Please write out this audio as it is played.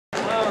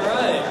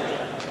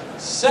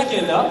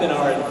Second up in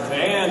our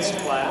advanced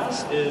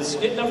class is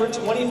skit number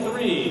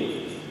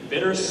 23,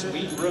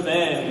 Bittersweet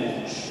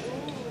Revenge.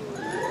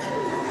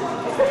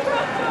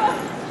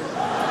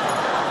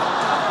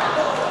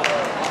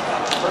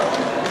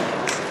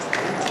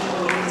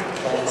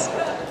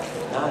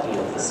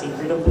 Nadia, the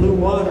secret of blue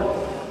water.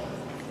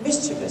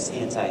 Mischievous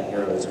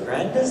anti-heroes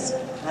Grandis,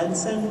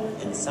 Hansen,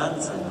 and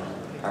Sanson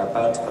are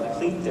about to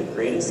complete their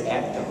greatest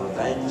act of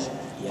revenge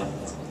yet.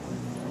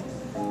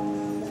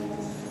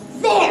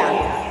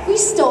 There! We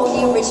stole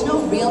the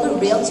original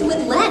reel-to-reel to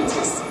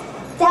Atlantis.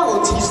 That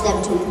will teach them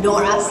to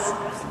ignore us.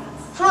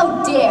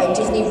 How dare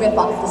Disney rip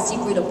off The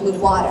Secret of Blue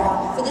Water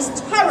for this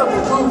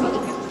terrible movie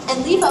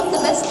and leave out the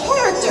best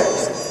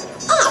characters,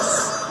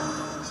 us!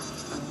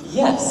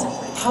 Yes,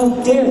 how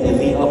dare they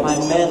leave out my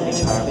manly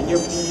charm and your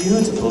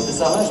beautiful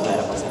visage,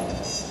 mademoiselle.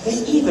 They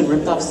even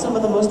ripped off some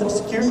of the most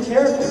obscure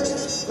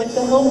characters, like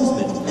the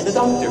helmsman and the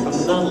doctor from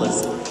the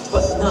Nautilus,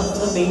 but not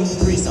the main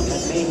threesome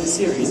that made the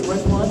series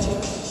worth watching.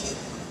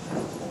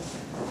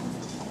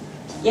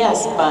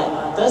 Yes,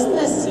 but doesn't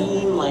it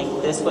seem like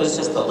this was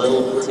just a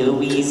little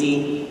too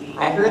easy?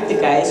 I heard the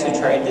guys who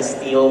tried to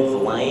steal The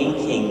Lion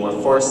King were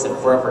forced to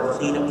forever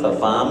clean up the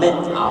vomit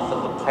off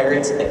of the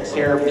Pirates of the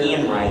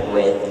Caribbean ride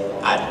with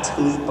a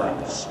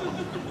toothbrush.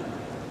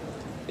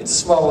 It's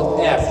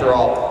swallowed after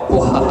all.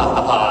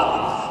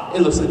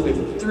 It looks like we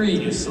have 3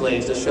 new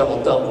slaves to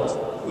shovel dumplings.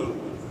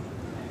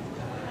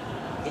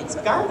 It's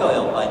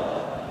Gargoyle, but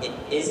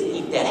isn't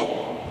he dead?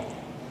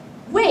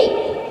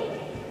 Wait!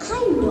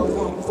 I know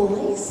that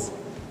voice.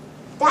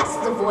 That's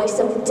the voice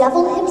of the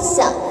devil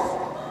himself.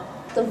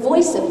 The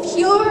voice of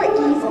pure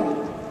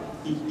evil.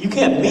 You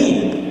can't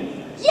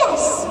mean?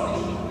 Yes!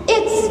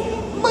 It's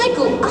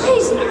Michael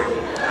Eisner.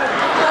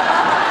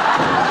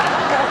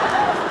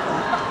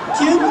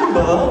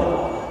 Kimba?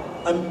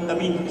 I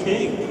mean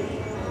King.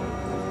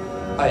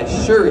 I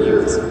assure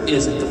you this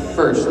isn't the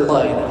first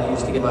line I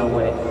used to get my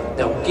way.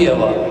 Now give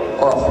up,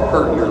 or I'll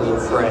hurt your little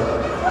friend.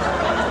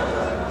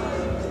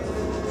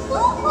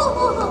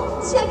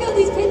 Check out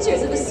these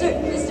pictures of a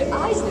certain Mr.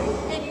 Eisner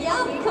and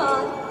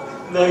Ohayocon.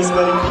 Nice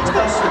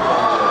manifestation.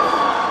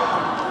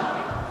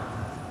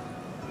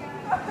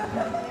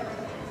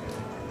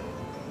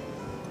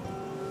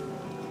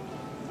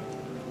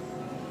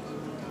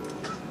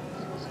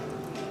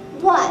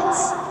 What?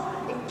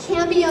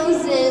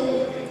 Cameos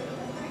in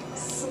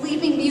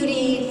Sleeping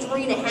Beauty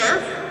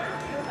 3.5?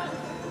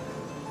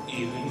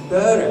 Even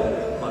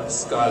better, my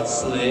Scott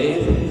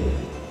slave.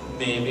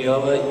 Maybe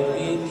I'll let you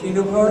be in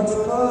Kingdom Hearts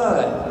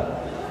 5.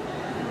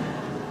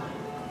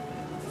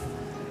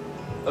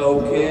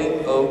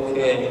 Okay.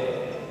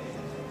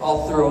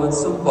 I'll throw in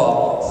some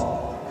balls.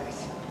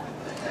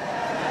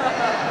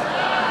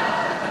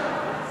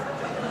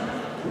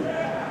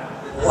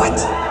 What?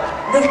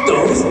 Not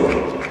those?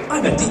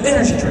 I meant the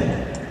energy drink.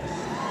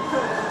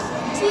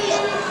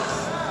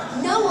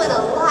 No one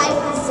alive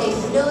can say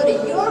no to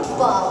your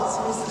balls,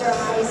 Mr.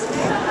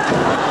 Eisner.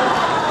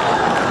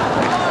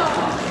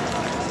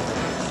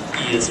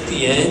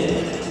 ESPN,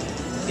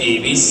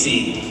 ABC,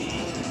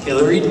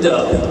 Hillary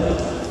Duff,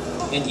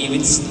 and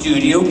even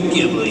Studio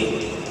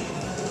Ghibli.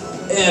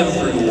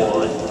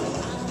 Everyone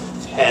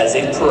has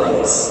a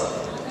price.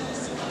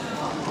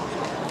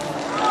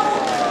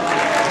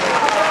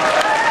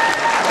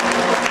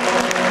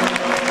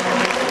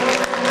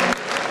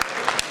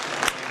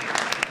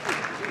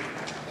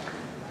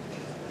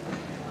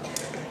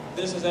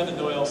 This is Evan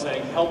Doyle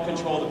saying, help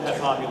control the pet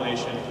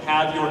population.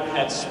 Have your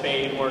pet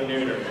spayed or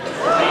neutered.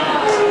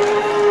 Please.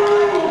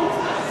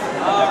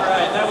 All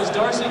right, that was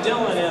Darcy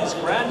Dillon as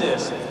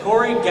Grandis,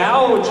 Corey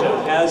Gouge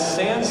as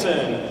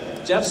Sanson,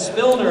 Jeff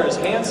Spillner as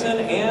Hansen,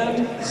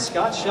 and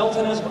Scott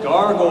Shelton as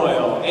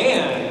Gargoyle.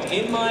 And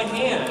in my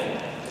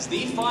hand is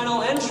the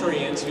final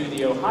entry into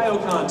the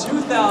Ohayocon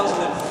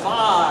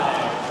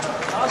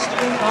 2005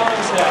 Costume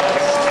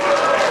Contest.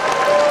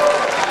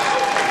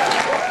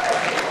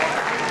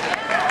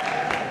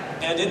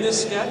 And in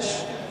this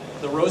sketch,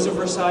 the Rose of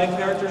Versailles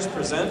characters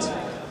present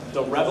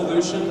the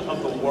revolution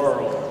of the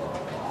world.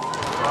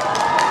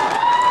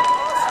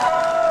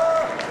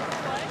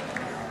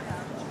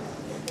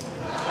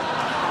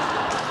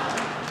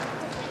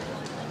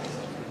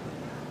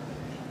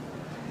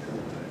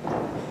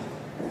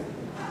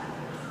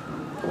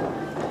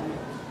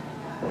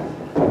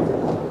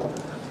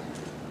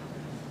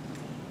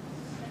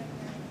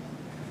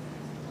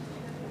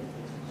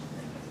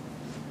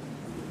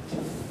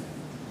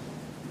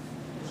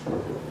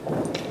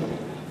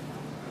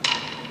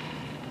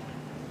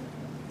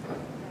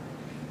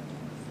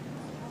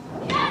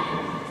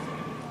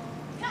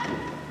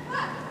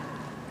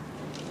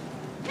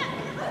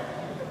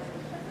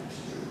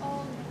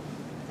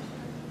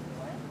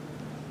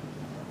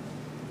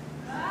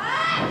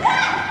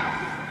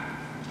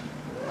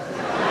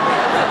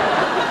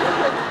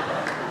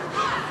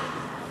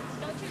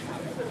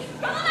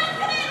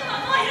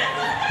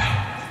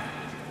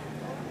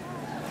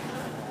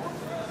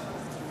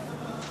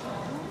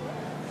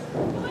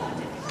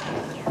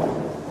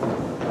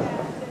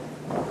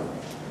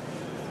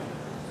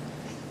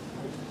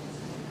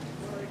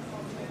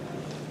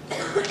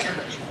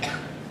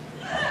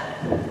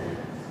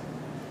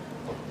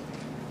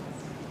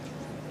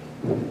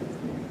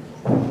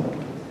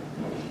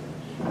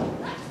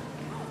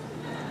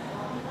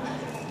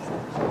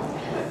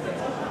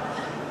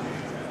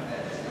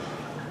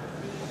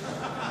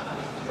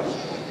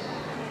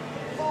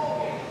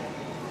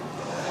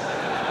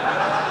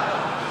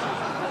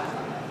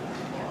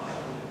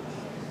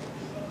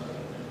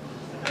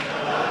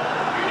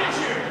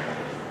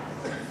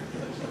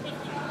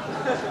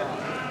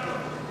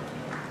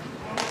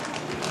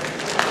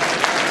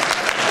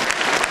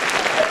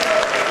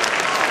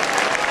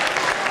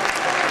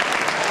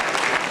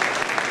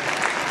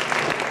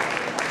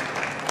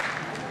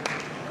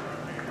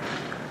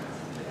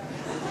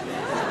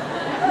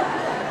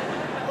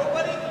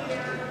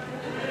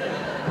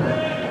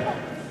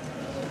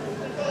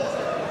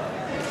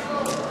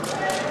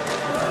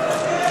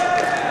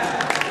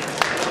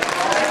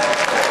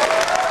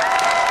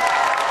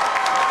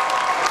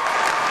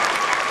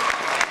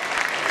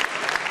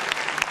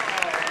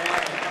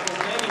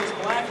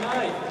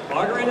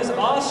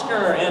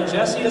 Oscar, and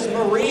Jessie is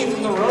Marie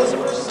from the Rose of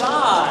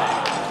Versailles.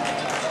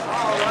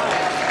 All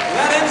right.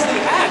 That ends the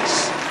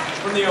acts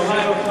from the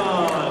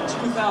Ohayocon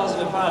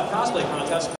 2005 Cosplay Contest.